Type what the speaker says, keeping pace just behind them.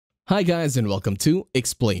Hi guys and welcome to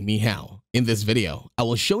Explain Me How. In this video, I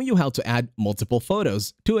will show you how to add multiple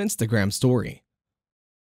photos to Instagram story.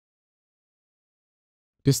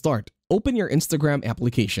 To start, open your Instagram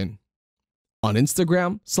application. On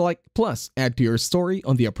Instagram, select plus add to your story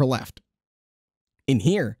on the upper left. In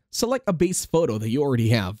here, select a base photo that you already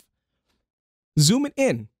have. Zoom it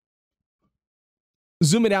in.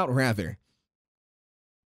 Zoom it out rather.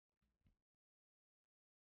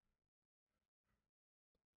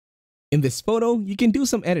 In this photo, you can do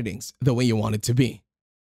some editings the way you want it to be.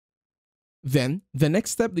 Then, the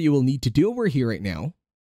next step that you will need to do over here right now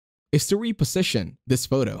is to reposition this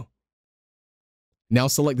photo. Now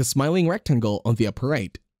select the smiling rectangle on the upper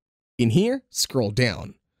right. In here, scroll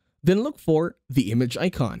down. Then look for the image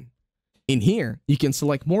icon. In here, you can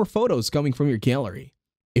select more photos coming from your gallery.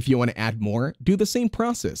 If you want to add more, do the same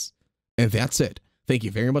process. And that's it. Thank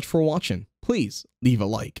you very much for watching. Please leave a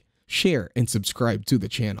like, share, and subscribe to the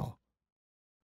channel.